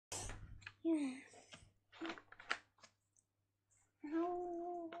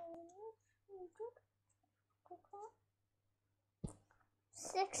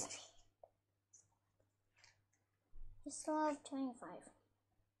still have 25.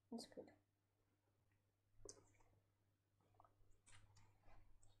 That's good.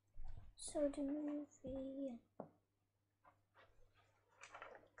 So the movie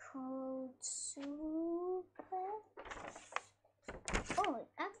called Super. Oh, it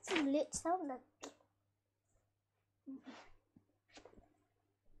actually looks out like.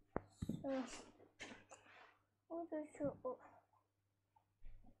 So, what the show? Oh.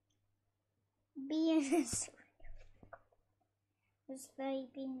 BNS. It's very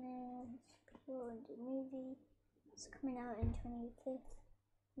been people in the movie. It's coming out in 25th.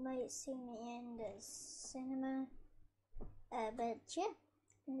 You might see me in the cinema. But yeah,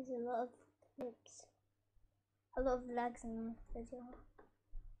 there's a lot of clips, a lot of lags in the video.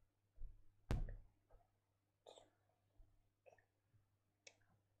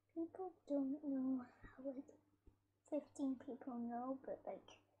 People don't know how it. 15 people know, but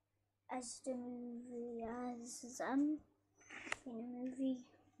like as the movie in the movie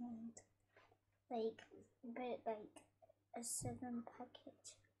and like a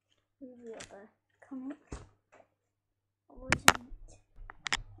 7-packet movie of a comic wasn't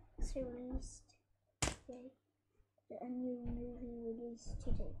released today. A new movie released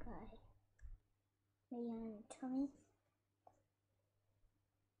today by me and Tom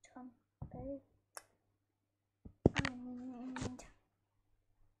Berry. And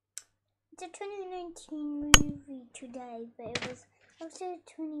it's a 2019 movie today, but it was also a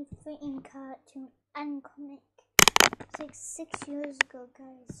 2013 cartoon and comic. It's like 6 years ago,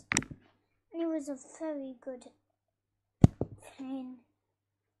 guys. And it was a very good thing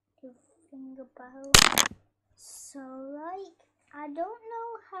to think about. So, like, I don't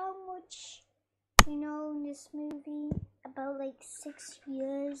know how much you know in this movie about like 6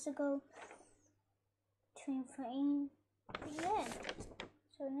 years ago, 2013. Yeah.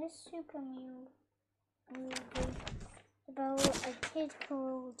 So in this super new movie about a kid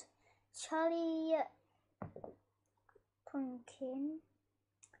called Charlie Pumpkin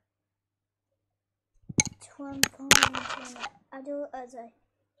transformed into an adult as a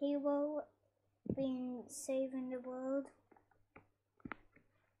hero, being saving the world,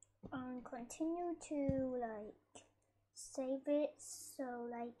 and continue to like save it. So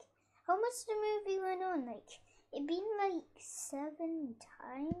like, how much the movie went on? Like, it been like 7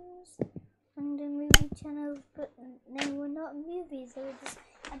 times on the movie channel, but they were not movies. They were just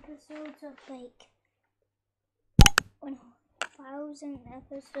episodes of like 1,000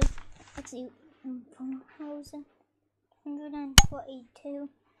 episodes. Actually, 1,142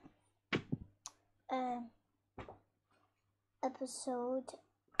 episodes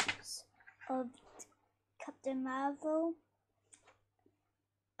of Captain Marvel,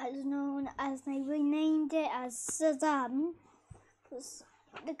 as known as they renamed it as Shazam.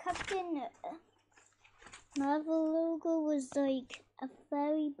 The Captain Marvel logo was like a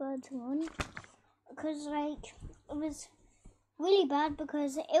very bad one, because like it was really bad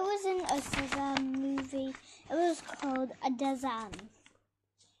because it wasn't a Shazam movie. It was called a Dazam.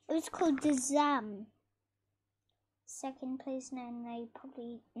 It was called Dazam. Second place, Nene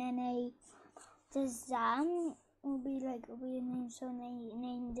Dazam will be like a weird name, so they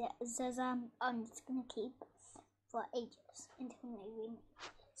named it Shazam. I'm just gonna keep for ages until they rename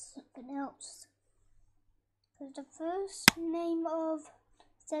something else. Because the first name of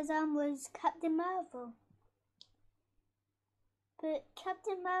Shazam was Captain Marvel. But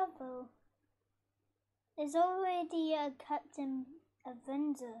Captain Marvel is already a Captain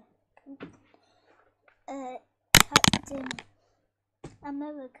Avenger. Captain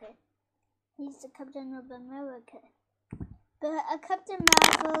America. He's the Captain of America. But a Captain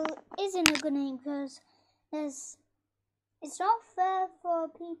Marvel isn't a good name because it's not fair for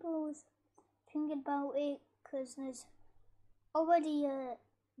people to think about it, because there's already a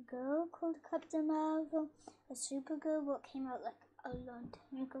girl called Captain Marvel, a Supergirl, what came out like a long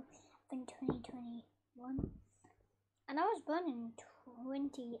time ago, in 2021. And I was born in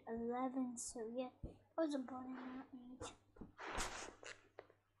 2011, so yeah, I wasn't born in that age.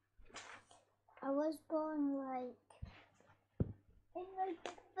 I was born like in like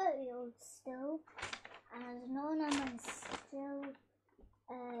the 30s still, and as known as I'm still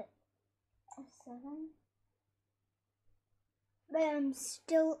a 7. But I'm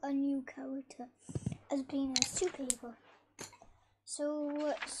still a new character as being a superhero.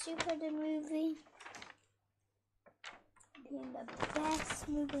 So Super the movie being the best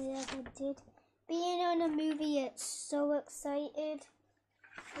movie I ever did. Being on a movie, it's so excited.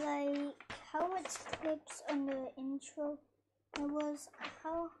 Like how much clips on the intro there was,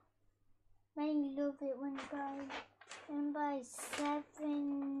 how many of it went by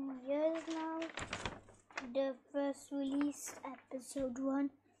 7 years now. the first released episode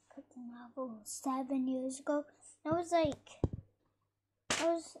 1, Captain Marvel, 7 years ago. That was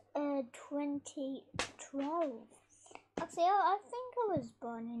 2012. Actually, I think I was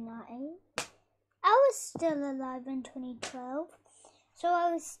born in that age. I was still alive in 2012. So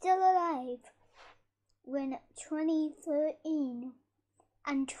I was still alive when 2013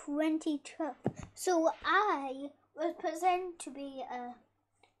 and 2012. So I was presented to be a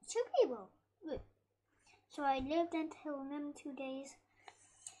superhero. So I lived until them 2 days.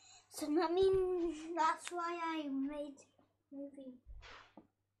 So that means that's why I made a movie.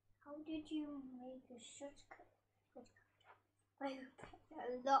 How did you make a shortcut? A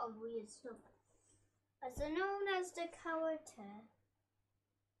lot of weird stuff. As known as the character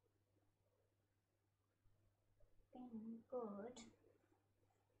being good.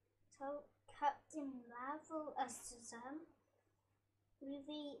 So Captain Marvel as Shazam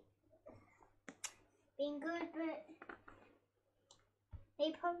movie being good, but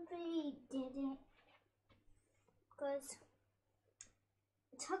they probably didn't, because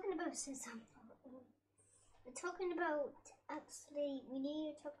we're talking about Shazam. We're talking about, actually, we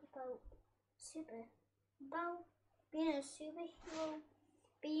need to talk about being a superhero,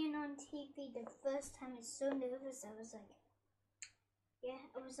 being on TV the first time. It's so nervous. I was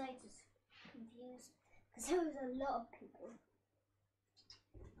just confused, because there was a lot of people.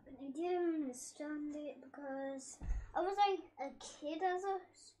 But I didn't understand it, because I was like a kid as a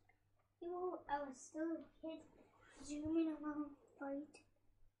hero. I was still a kid, zooming around, fight.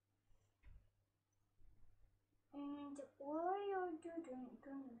 And why are you doing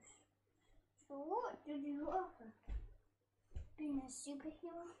this? So what did you offer? Being a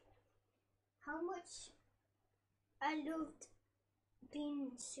superhero? How much I loved being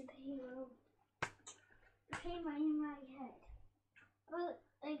a superhero came right in my head. Well,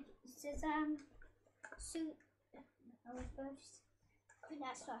 like Shazam suit. I was first.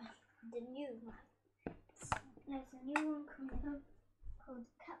 That's why the new one. There's a new one coming up called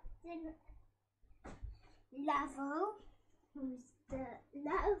Captain Marvel, who's the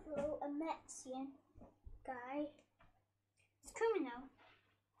Marvel, a Mexican guy. It's coming out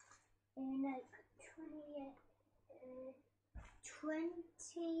in like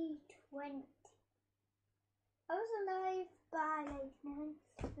 2020. I was alive by like 9.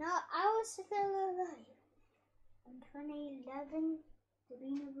 No, I was still alive in 2011. The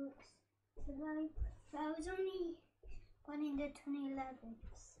Beano books survived. But I was only born in the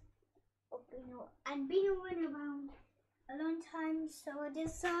 2011s. And Beano went around a long time, so I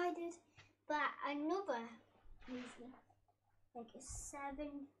decided that another movie, like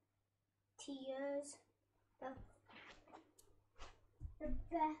 70 years, the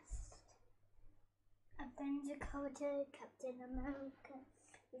best Avenger character, Captain America,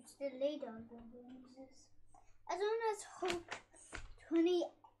 which the leader of the Avengers, as well as Hulk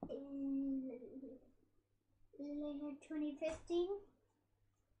 2015.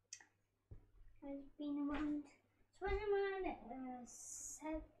 Has been around. It's been around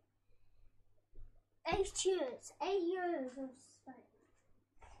 8 years. 8 years of study.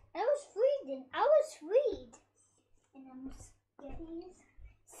 I was freed. And I'm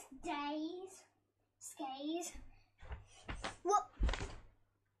skays. What?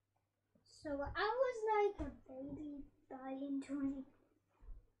 So I was like a baby by in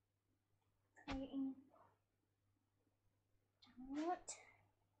 2013. What?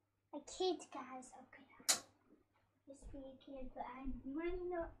 A kid, guys. Okay. Just be a kid, but I might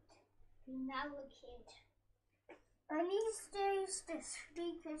not be now a kid. And these days, the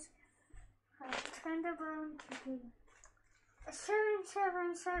speakers have turned around to be a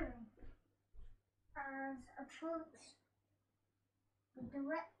 777 as a troops. The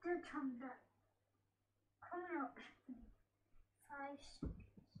director comes up, coming up 5 seconds.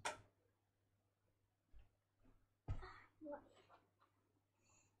 What?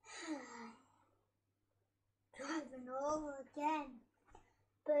 Driving over again.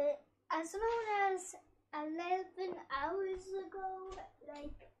 But as long as 11 hours ago,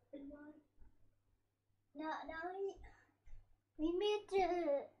 like, we made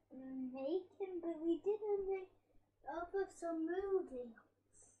the making, but we didn't make off of some movie.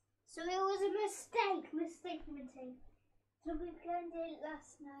 So it was a mistake. So we planned it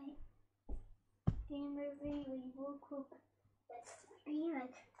last night. In the movie, we woke up being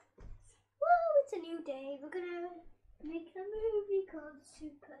like, whoa, it's a new day. We're gonna make a movie called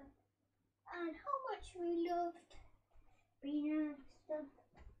Super. And how much we loved being stuff.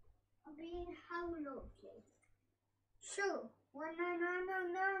 Being how lovely. So,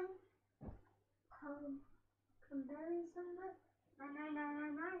 19999. Come berries on that.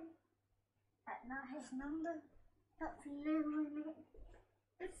 9999. That's not his number. That's literally it.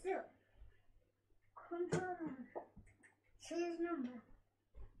 But still, confirm. See his number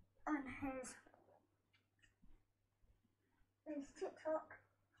on his TikTok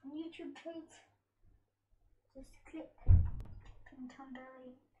and YouTube page. Just click Pin Tom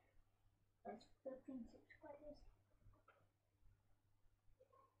Berry. That's 13 subscribers.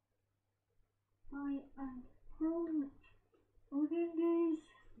 I am home. Olden days.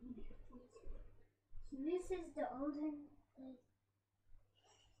 So this is the olden days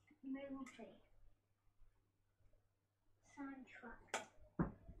movie soundtrack.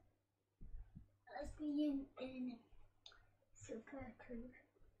 Let's begin in Super 2.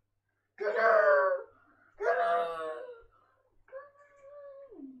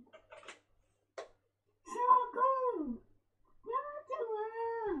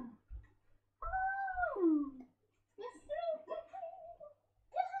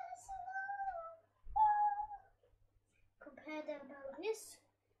 Compare that about this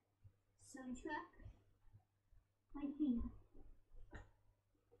soundtrack right here.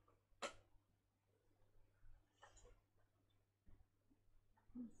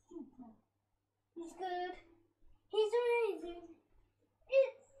 Super. He's good. He's amazing.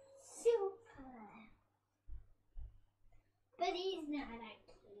 It's super. But he's not a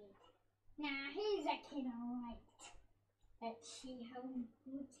kid. Nah, he's a kid, alright. Let's see how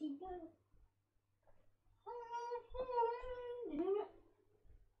good he does.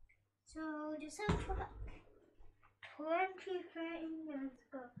 So the soundtrack 20-30 years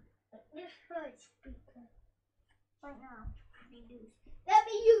ago. But this first speaker right now. Let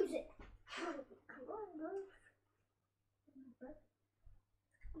me use it. Come on, bro.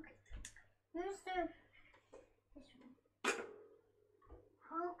 Okay. Here's this one.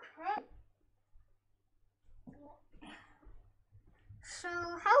 Okay. So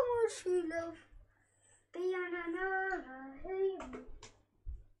how much you love being another hero?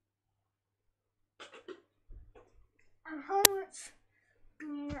 And how much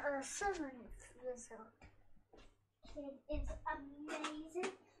being a 7-year-old kid is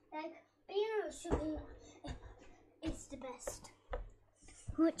amazing. Like being a superhero is the best.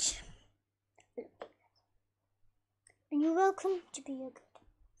 Which and you're welcome to be a good